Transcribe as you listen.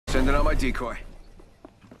Sending out my decoy.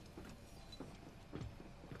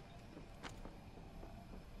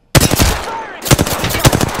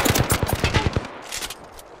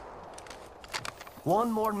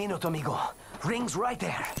 One more minute, amigo. Ring's right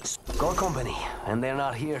there. Go company, and they're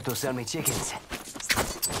not here to sell me chickens.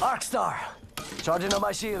 Arcstar, charging on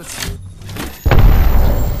my shields.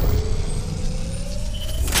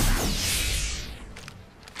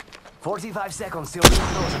 "45 seconds till we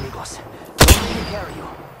close, amigos. Don't let me carry you.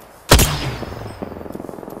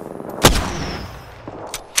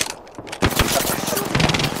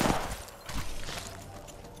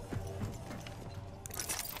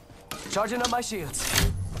 Charging up my shields.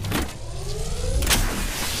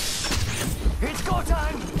 It's go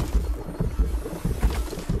time!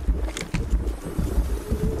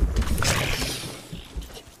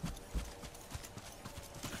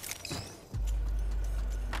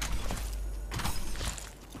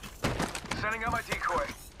 Sending out my decoy.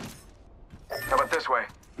 How about this way?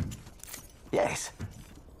 Yes.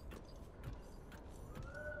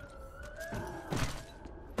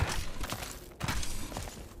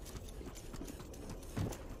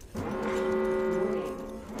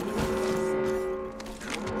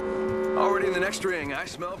 Already in the next ring, I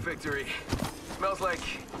smell victory. Smells like...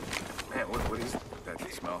 Man, what is that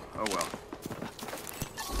smell? Oh well.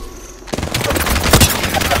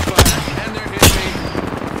 And they're hitting me.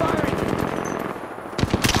 Firing!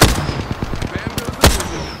 Bam goes the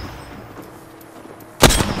whistle.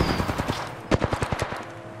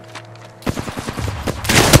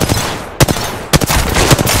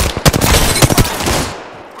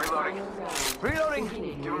 Reloading. Reloading!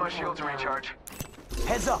 Give him my shield to recharge.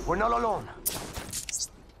 Heads up, we're not alone.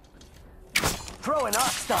 Throw an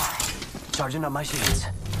Arcstar. Charging up my shields.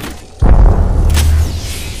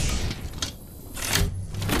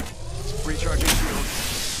 Recharging shield.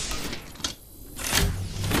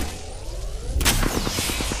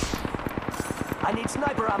 I need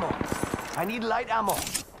sniper ammo. I need light ammo.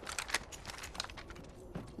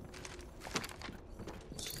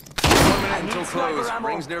 1 minute until sniper close. ammo.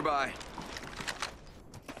 Rings nearby.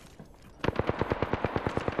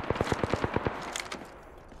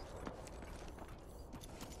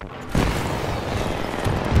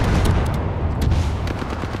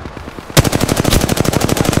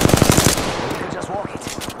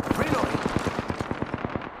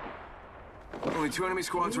 Only 2 enemy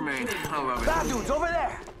squads remain. I love it. Bad dudes over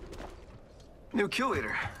there! New kill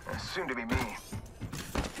leader. Soon to be me.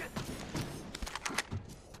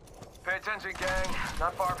 Pay attention, gang.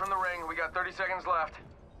 Not far from the ring. We got 30 seconds left.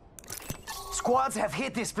 Squads have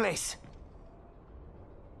hit this place.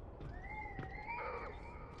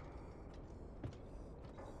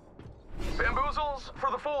 Bamboozles for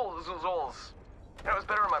the fools. That was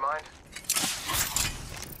better in my mind.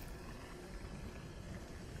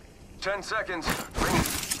 10 seconds. Ring.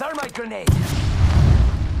 Thermite grenade.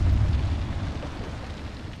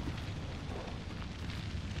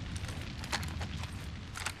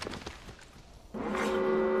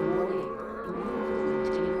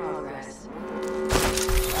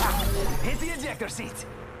 Hit the ejector seat.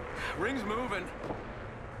 Ring's moving.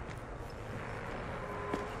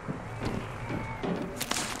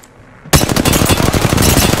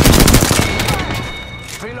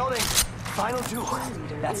 Reloading. Final 2.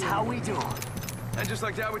 That's how we do. And just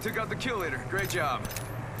like that, we took out the kill leader. Great job.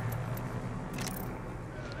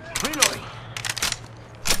 Reloading.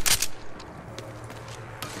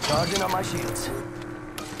 Charging on my shields.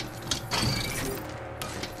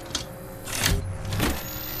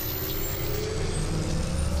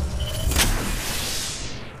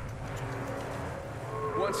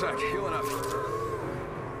 One sec. Healing up.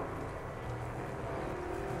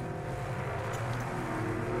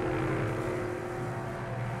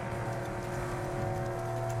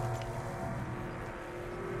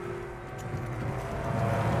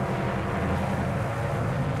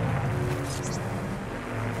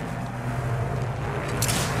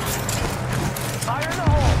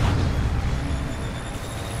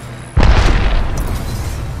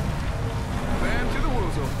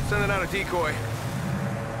 Sending out a decoy.